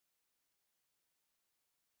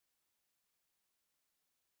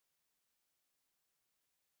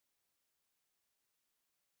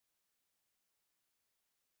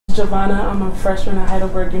Giovanna, I'm a freshman at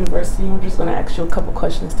Heidelberg University. We're just going to ask you a couple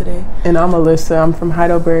questions today. And I'm Alyssa. I'm from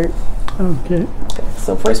Heidelberg. Okay.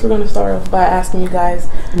 So first we're going to start off by asking you guys,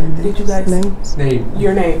 did you guys names?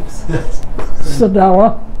 Your names.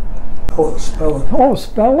 Cedella. Oh, spell it. Oh,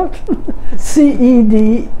 spell it?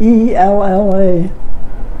 C-E-D-E-L-L-A.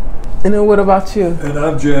 And then what about you? And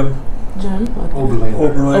I'm Jim. Jim. Okay.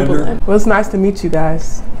 Oberlander. Well, it's nice to meet you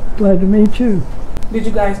guys. Glad to meet you. Did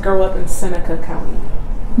you guys grow up in Seneca County?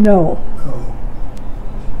 No. Oh.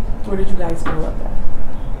 Where did you guys grow up at?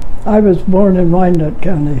 I was born in Wyandotte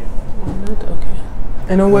County. Wyandotte? Okay.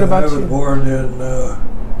 And then what about you? I was born in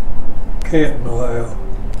Canton, Ohio.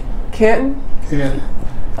 Canton? Canton.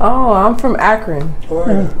 Oh, I'm from Akron.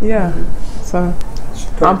 Oh, yeah. So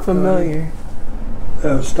I'm familiar.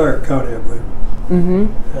 That was Stark County, I believe. Mm-hmm.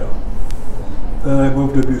 Yeah. Then I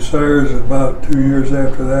moved to Bursar about 2 years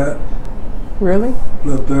after that. Really?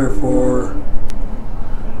 Lived there for,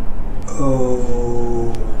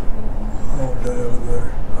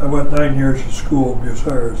 I went 9 years to school in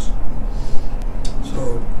Bursar.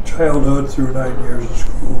 So childhood through 9 years of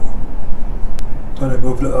school. Then I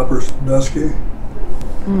moved to Upper Sandusky.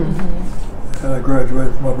 And I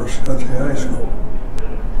graduated from Upper Sandusky High School.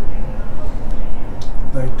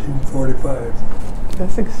 1945.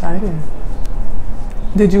 That's exciting.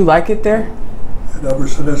 Did you like it there? At Upper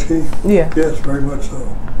Sandusky? Yeah. Yes, very much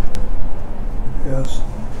so. Yes.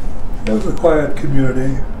 It was a quiet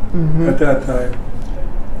community at that time.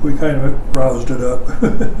 We kind of roused it up.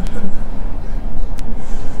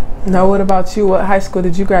 Now, what about you? What high school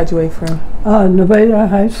did you graduate from? Nevada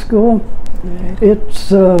High School. It's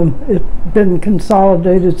been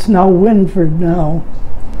consolidated. It's now Winford now.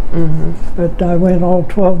 But I went all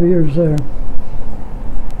 12 years there.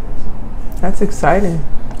 That's exciting.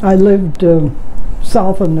 I lived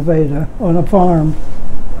south of Nevada on a farm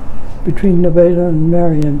between Nevada and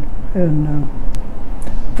Marion. And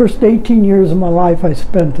first 18 years of my life I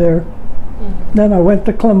spent there. Then I went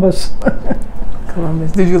to Columbus.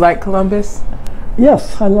 Columbus. Did you like Columbus?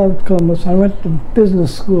 Yes, I loved Columbus. I went to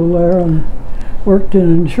business school there and worked in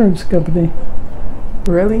an insurance company.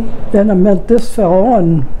 Really? Then I met this fellow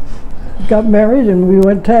and got married, and we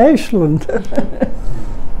went to Ashland.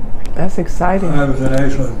 That's exciting. I was in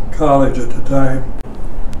Ashland College at the time.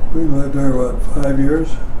 We lived there, what, 5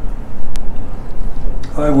 years?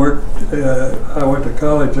 I went to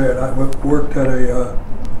college there, and I worked at a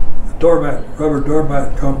rubber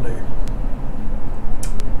doormat company.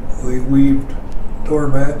 We weaved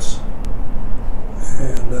doormats,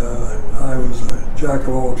 and I was a jack of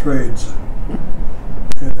all trades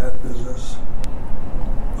in that business.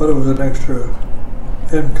 But it was an extra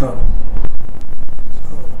income.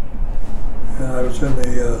 And I was in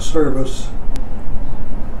the service,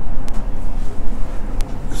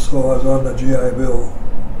 so I was on the GI Bill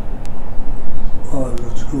while I was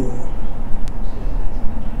in school.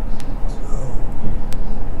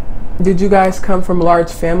 So. Did you guys come from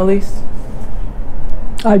large families?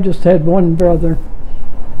 I just had one brother.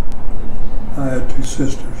 I had 2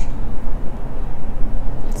 sisters.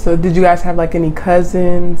 So did you guys have like any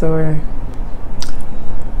cousins or?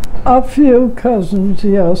 A few cousins,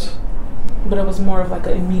 yes. But it was more of like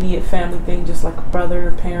an immediate family thing, just like a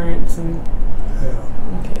brother, parents, and... Yeah.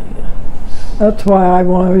 Okay, yeah. That's why I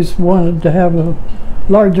always wanted to have a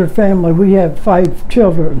larger family. We had 5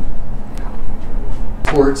 children.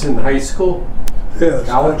 Sports in high school? Yes.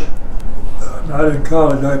 College? Not in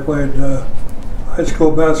college. I played high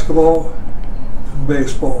school basketball and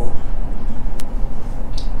baseball.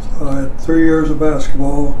 So I had 3 years of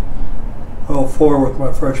basketball, well, 4 with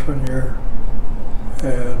my freshman year.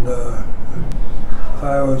 And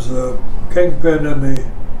I was a kingpin in the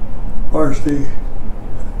varsity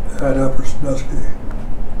at Upper Sandusky.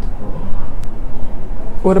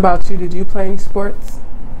 What about you? Did you play any sports?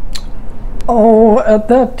 Oh, at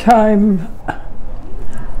that time,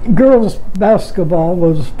 girls' basketball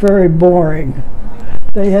was very boring.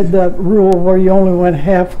 They had that rule where you only went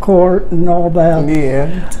half court and all that.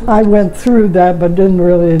 Yeah. I went through that, but didn't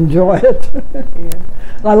really enjoy it. Yeah.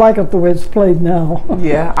 I like it the way it's played now.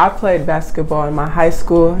 Yeah, I played basketball in my high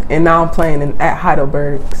school, and now I'm playing at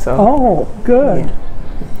Heidelberg. So. Oh, good. Yeah.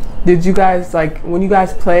 Did you guys, like, when you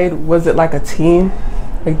guys played, was it like a team?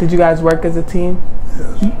 Like, did you guys work as a team?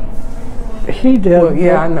 Yes. He did. Well,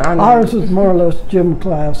 yeah, I know. Ours was more or less gym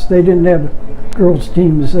class. They didn't have girls'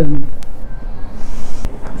 teams. And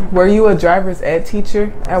were you a driver's ed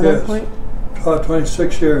teacher at one point? Taught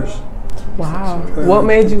 26 years. Wow. What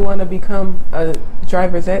made you want to become a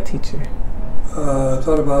driver's ed teacher? I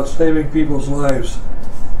thought about saving people's lives,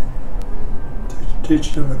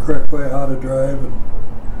 teaching them the correct way how to drive, and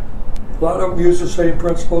A lot of them use the same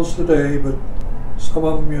principles today, but some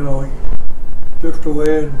of them, you know, drift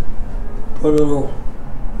away and put a little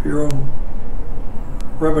your own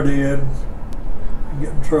remedy in and get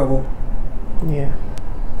in trouble. Yeah.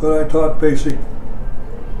 But I taught basics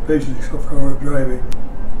of driving.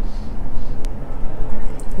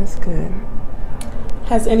 That's good.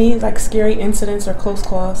 Has any like scary incidents or close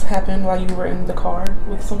calls happened while you were in the car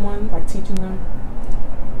with someone, like teaching them?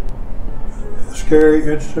 Scary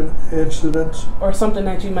incidents? Or something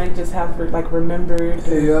that you might just have like remembered?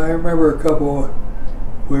 Yeah, I remember a couple.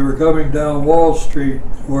 We were coming down Wall Street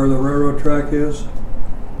where the railroad track is,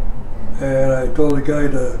 and I told the guy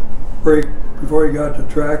to brake before he got to the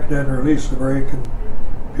track, then release the brake and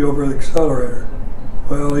be over the accelerator.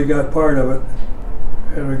 Well, he got part of it,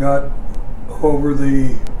 and we got over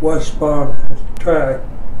the westbound track,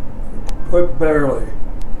 but barely,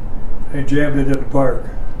 and he jammed it in the park.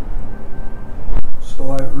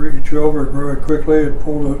 So I reached over very quickly and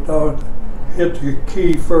pulled it down, hit the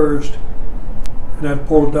key first, and then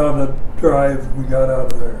pulled down the drive, and we got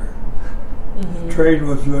out of there. Mm-hmm. The train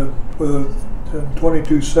was within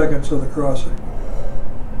 22 seconds of the crossing.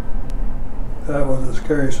 That was a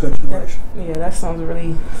scary situation. That sounds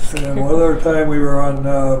really scary. And then one other time we were on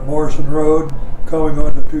Morrison Road coming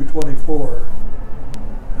on to 224,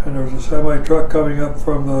 and there was a semi-truck coming up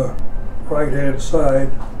from the right-hand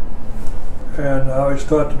side, and I always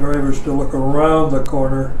taught the drivers to look around the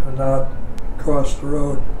corner and not cross the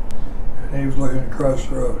road, and he was looking across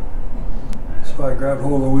the road. So I grabbed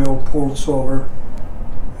hold of the wheel and pulled us over,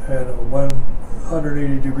 and a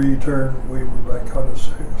 180-degree turn, we were back on the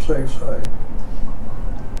safe side.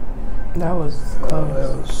 That was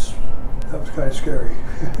close. That was kind of scary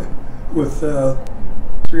with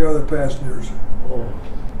 3 other passengers.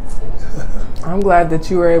 I'm glad that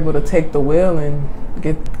you were able to take the wheel and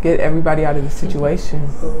get everybody out of the situation.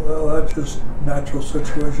 Well, that's just natural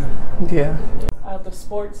situation. Yeah. The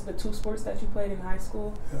sports, the 2 sports that you played in high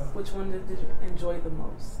school, Yeah. which one did you enjoy the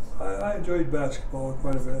most? I enjoyed basketball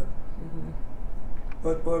quite a bit. Mm-hmm.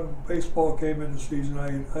 But when baseball came into season,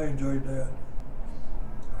 I enjoyed that.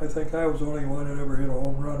 I think I was the only one that ever hit a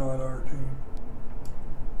home run on our team.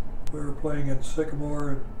 We were playing in Sycamore,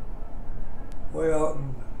 and way out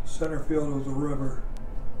in center field was a river,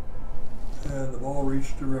 and the ball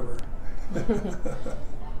reached the river.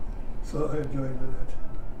 So I enjoyed it.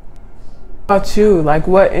 How about you? Like,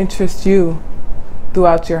 what interests you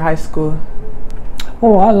throughout your high school?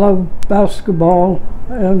 Oh, I love basketball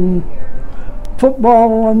and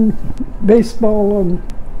football and baseball, and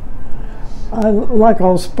I like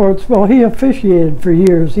all sports. Well, he officiated for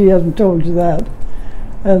years. He hasn't told you that.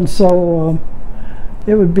 And so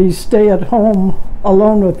it would be stay at home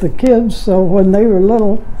alone with the kids. So when they were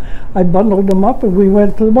little, I bundled them up and we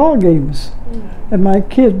went to the ball games. And my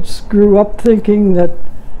kids grew up thinking that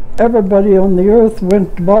everybody on the earth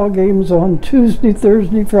went to ball games on Tuesday,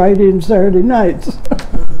 Thursday, Friday, and Saturday nights.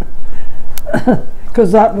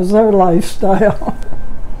 Because that was their lifestyle.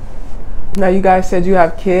 Now, you guys said you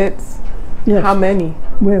have kids. Yes. How many?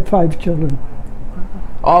 We have 5 children.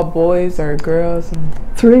 All boys or girls?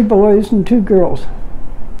 3 boys and 2 girls.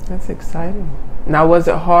 That's exciting. Now, was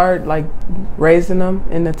it hard, like, raising them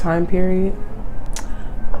in the time period?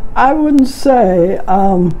 I wouldn't say.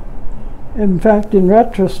 In fact, in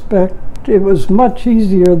retrospect, it was much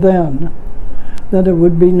easier then than it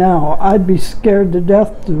would be now. I'd be scared to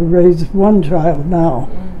death to raise one child now.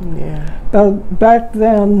 Yeah. But back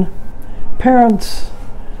then, parents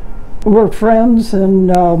were friends, and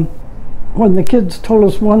when the kids told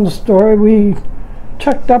us one story, we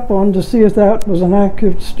checked up on to see if that was an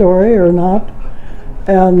accurate story or not.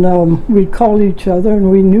 And we'd call each other, and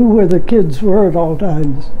we knew where the kids were at all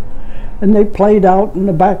times. And they played out in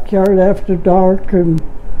the backyard after dark, and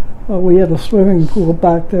we had a swimming pool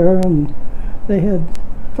back there, and they had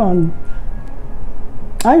fun.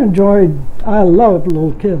 I loved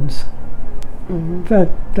little kids. In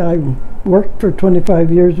fact, I worked for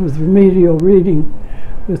 25 years with remedial reading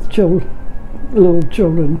with little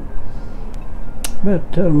children.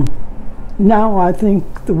 But now I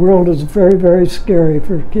think the world is very, very scary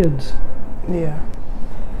for kids. Yeah.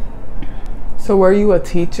 So were you a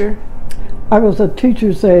teacher? I was a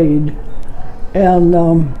teacher's aide, and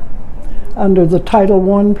under the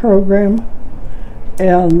Title I program,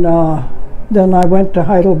 and then I went to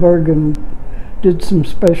Heidelberg and did some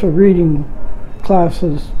special reading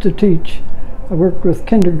classes to teach. I worked with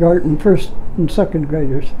kindergarten, 1st and 2nd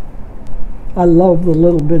graders. I love the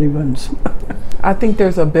little bitty ones. I think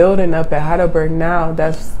there's a building up at Heidelberg now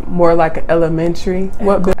that's more like an elementary.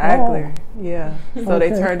 What Agler? Yeah. So they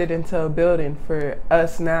turned it into a building for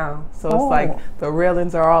us now. So it's like the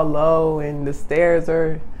railings are all low and the stairs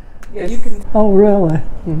are. Yeah, you can. Oh, really?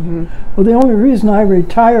 Mm-hmm. Well, the only reason I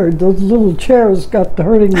retired, those little chairs got to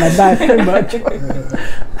hurting my back too much.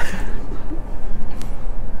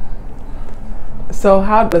 So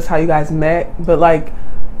that's how you guys met, but like,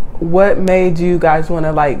 what made you guys want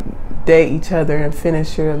to like date each other and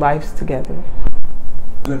finish your lives together?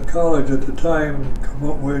 In college at the time,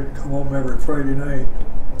 we'd come home every Friday night,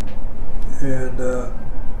 and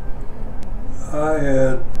I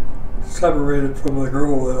had separated from the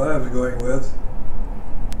girl that I was going with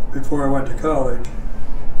before I went to college,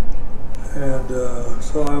 and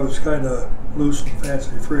so I was kind of loose and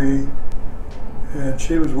fancy free, and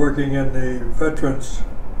she was working in the veterans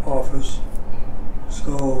office,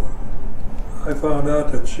 so I found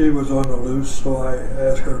out that she was on the loose, so I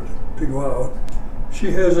asked her to go out.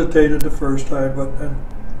 She hesitated the first time, but then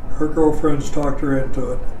her girlfriends talked her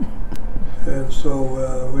into it. And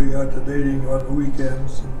so we got to dating on the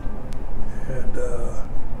weekends and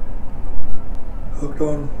hooked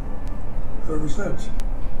on ever since.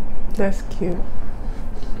 That's cute.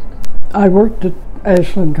 I worked at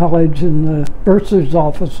Ashland College in the Bursar's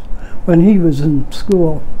office when he was in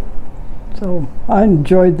school. So I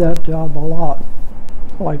enjoyed that job a lot.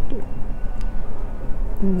 Liked it.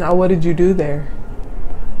 Now, what did you do there?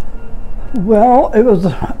 Well, it was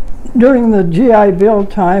during the GI Bill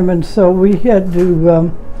time, and so we had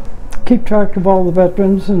to keep track of all the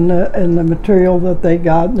veterans and the material that they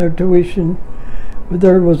got and their tuition.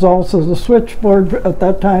 There was also the switchboard at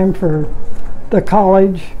that time for the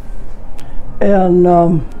college, and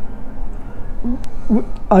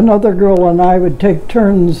another girl and I would take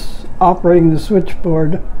turns operating the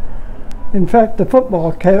switchboard. In fact, the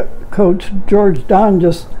football coach, George Don,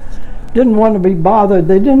 just didn't want to be bothered.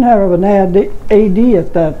 They didn't have an AD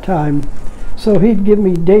at that time, so he'd give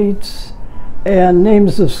me dates and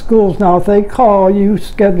names of schools. Now, if they call, you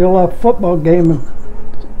schedule a football game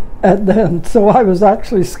at then. So I was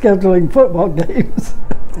actually scheduling football games.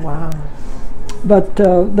 Wow. But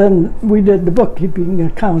then we did the bookkeeping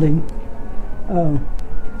and accounting.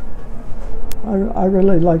 I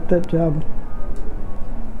really liked that job.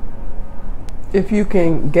 If you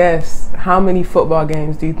can guess, how many football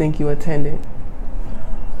games do you think you attended?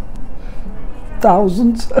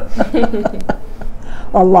 Thousands.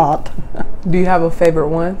 A lot. Do you have a favorite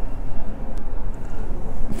one?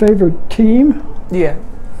 Favorite team? Yeah.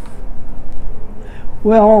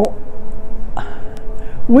 Well,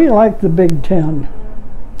 we like the Big Ten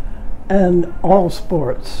and all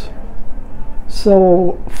sports.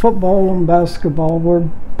 So football and basketball, we're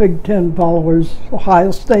Big Ten followers.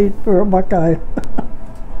 Ohio State for a Buckeye.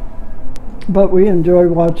 But we enjoy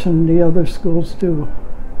watching the other schools too.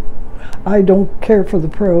 I don't care for the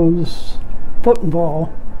pros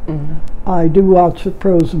football. Mm-hmm. I do watch the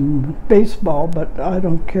pros in baseball, but I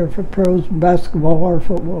don't care for pros in basketball or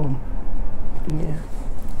football. Yeah.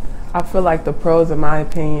 I feel like the pros, in my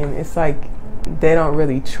opinion, it's like they don't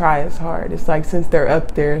really try as hard. It's like since they're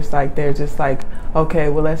up there, it's like they're just like, okay,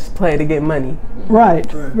 well, let's play to get money. Right.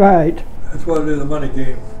 That's what it is, a money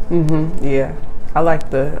game. Mm-hmm. Yeah. I like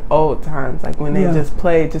the old times, like when they just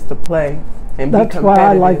played just to play and That's be competitive. why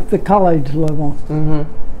I like the college level.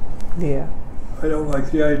 Mm-hmm. Yeah. I don't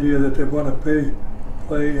like the idea that they want to pay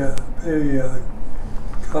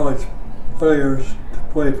college players to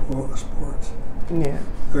play for sports. Yeah.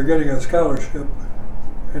 They're getting a scholarship,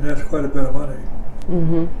 and that's quite a bit of money.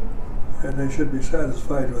 Mm-hmm. And they should be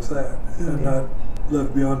satisfied with that and not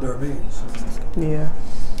live beyond their means. Yeah.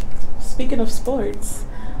 Speaking of sports,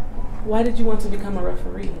 why did you want to become a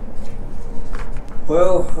referee?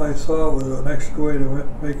 Well, I saw it was an extra way to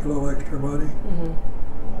make a little extra money.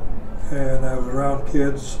 Mm-hmm. And I was around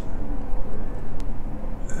kids,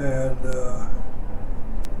 and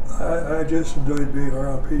I just enjoyed being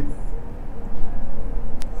around people.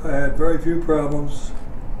 I had very few problems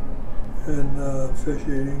in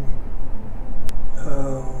officiating.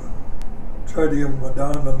 Tried to give them a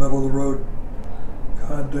down the middle of the road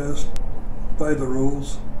contest by the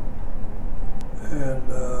rules, and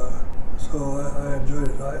so I enjoyed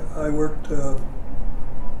it. I worked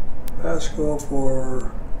basketball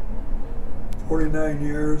for 49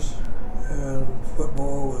 years, and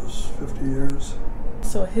football was 50 years.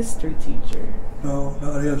 So a history teacher? No,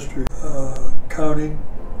 not history. Counting.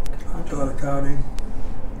 I taught accounting.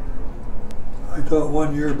 I taught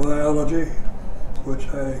 1 year biology, which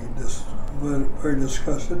I was very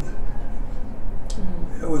disgusted.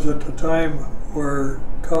 Mm-hmm. It was at the time where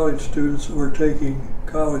college students were taking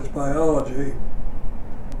college biology,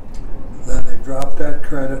 then they dropped that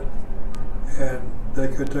credit and they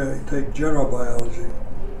could take general biology.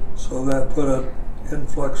 So that put an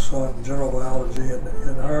influx on general biology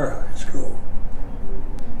in our high school.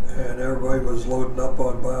 And everybody was loading up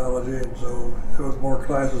on biology, and so there was more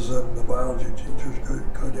classes than the biology teachers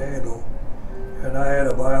could handle. And I had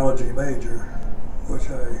a biology major, which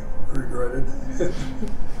I regretted.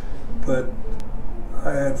 But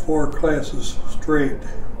I had 4 classes straight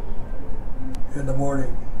in the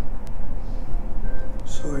morning.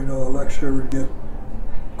 So, you know, a lecture would get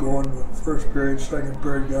going, first period, second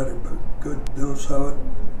period got a good dose of it,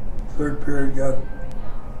 third period got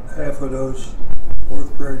half a dose,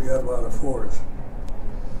 fourth period got about a fourth.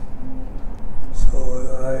 So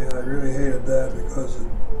I really hated that because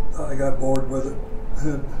I got bored with it.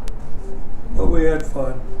 But we had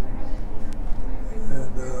fun.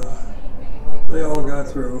 And they all got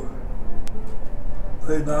through.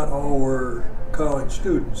 They not all were college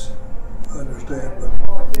students, I understand, but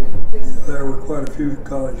there were quite a few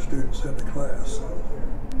college students in the class.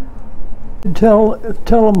 Tell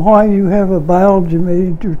them why you have a biology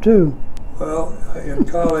major too. Well, in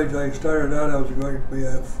college I started out, I was going to be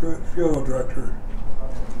a funeral director.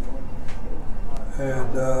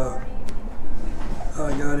 And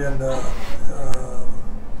I got in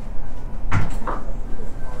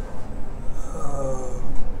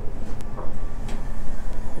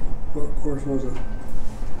what course was it?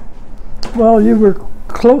 Well, you were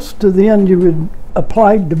close to the end. You had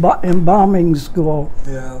applied to embalming school.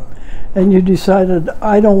 Yeah. And you decided,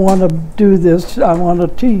 I don't want to do this, I want to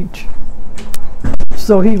teach.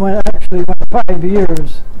 So he actually went 5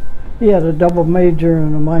 years. He had a double major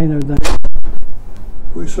and a minor then.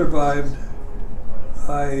 We survived.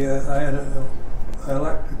 I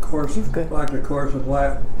liked the course. Liked the course in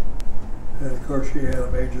Latin, and of course she had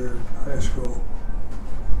a major in high school.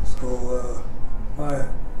 So my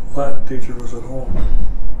Latin teacher was at home.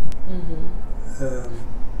 Mm-hmm. And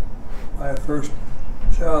my first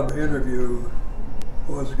job interview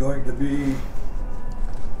was going to be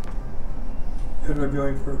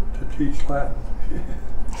interviewing to teach Latin.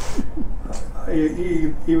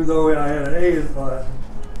 Even though I had an A in Latin,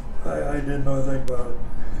 I didn't know anything about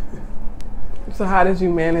it. So how did you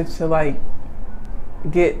manage to like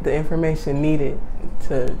get the information needed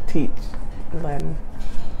to teach Latin?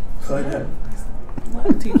 So I did.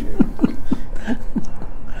 Latin teacher.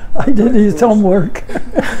 I did his homework.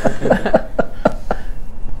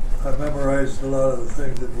 I memorized a lot of the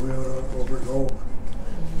things that we went over at home.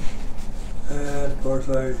 And of course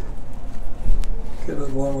I get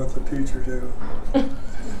along with the teacher too.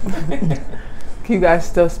 Can you guys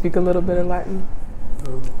still speak a little bit of Latin?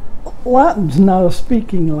 Latin's not a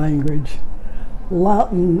speaking language.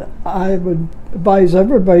 Latin, I would advise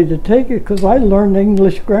everybody to take it because I learned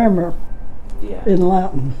English grammar in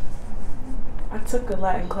Latin. I took a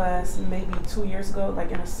Latin class maybe 2 years ago,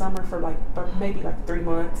 like in the summer for maybe 3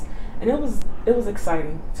 months, and it was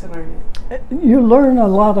exciting to learn it. You learn a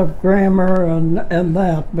lot of grammar and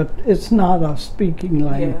that, but it's not a speaking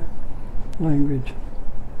language.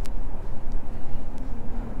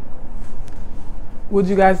 Would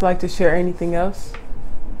you guys like to share anything else?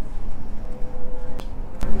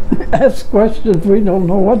 Ask questions we don't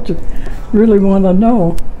know what you really want to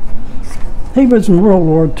know. He was in World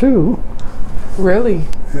War II. Really?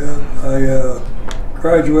 Yeah, I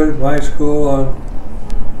graduated from high school on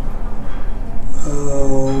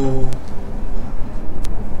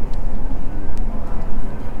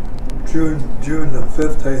June the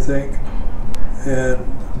 5th, I think, and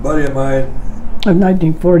a buddy of mine Of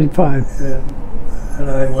 1945. and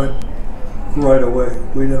I went right away.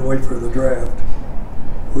 We didn't wait for the draft.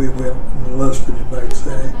 We went and enlisted, you might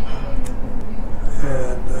say.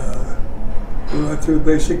 And we went through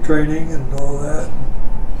basic training and all that.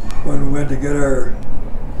 When we went to get our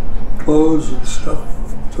clothes and stuff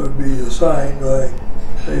to be assigned,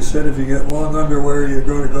 they said if you get long underwear, you're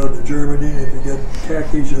going to go to Germany. If you get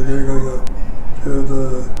khakis, you're going to go to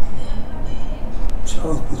the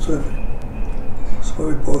South Pacific. So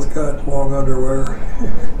we both got long underwear,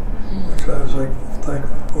 which I was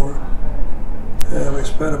thankful for. And we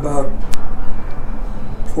spent about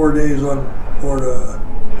 4 days on board a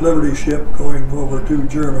Liberty ship going over to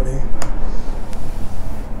Germany.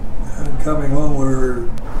 And coming home, we were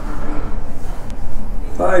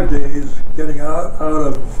 5 days getting out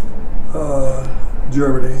of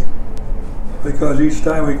Germany, because each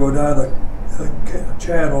time we go down the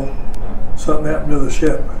channel, something happened to the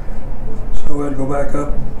ship. So we had to go back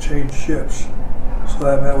up and change ships. So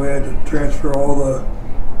that meant we had to transfer all the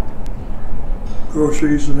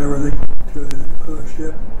groceries and everything to the other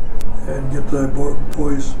ship. and get the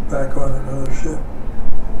boys back on another ship.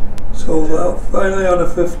 So finally on the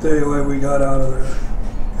 5th day we got out of there,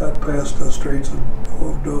 got past the straits and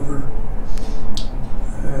moved over,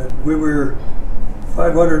 and we were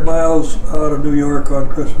 500 miles out of New York on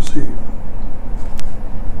Christmas Eve.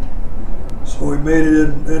 So we made it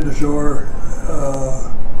into shore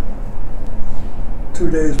 2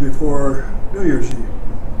 days before New Year's Eve.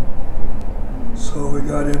 So we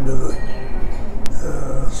got into the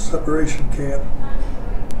separation camp,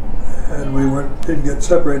 and we didn't get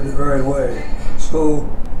separated right away. So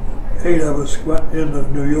 8 of us went into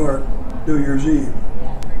New York New Year's Eve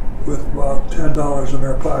with about $10 in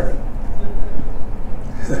our pocket.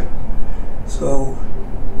 So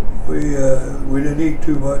we didn't eat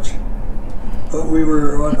too much, but we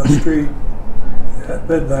were on the street at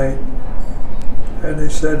midnight, and they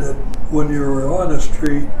said that when you were on the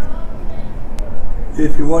street,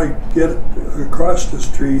 if you want to get across the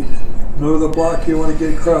street, know the block you want to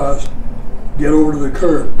get across, get over to the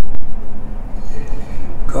curb.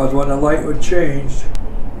 Because when the light would change,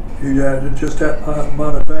 you had just that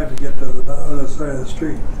amount of time to get to the other side of the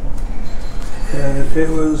street. And it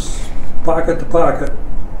was pocket to pocket.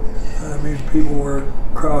 I mean, people were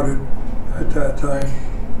crowded at that time,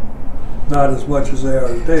 not as much as they are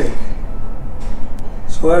today.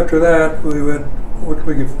 So after that, we went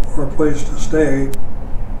looking for a place to stay.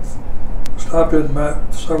 Stopped in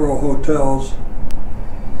several hotels,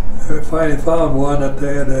 and we finally found one that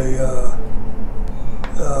they had a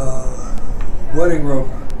wedding room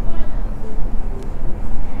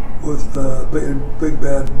with a big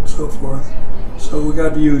bed and so forth. So we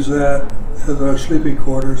got to use that as our sleeping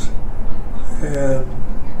quarters, and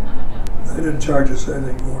they didn't charge us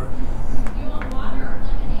anything for it.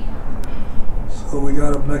 So we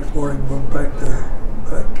got up next morning, went back to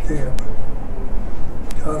camp.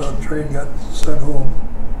 Got on the train, got sent home.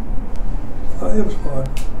 It was fun.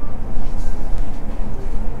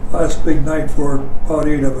 Last big night for about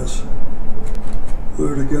 8 of us. We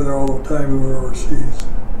were together all the time we were overseas.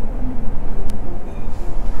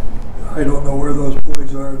 I don't know where those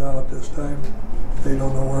boys are now at this time. They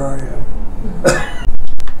don't know where I am.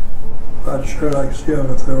 Not sure I see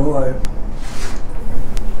them if they're alive.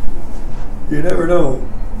 You never know.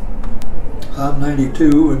 I'm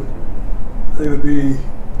 92, and they would be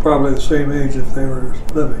probably the same age if they were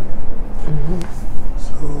living. Mm-hmm.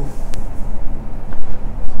 So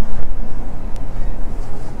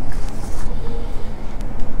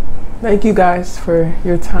thank you guys for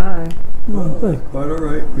your time. Oh, quite all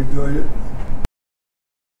right. We enjoyed it.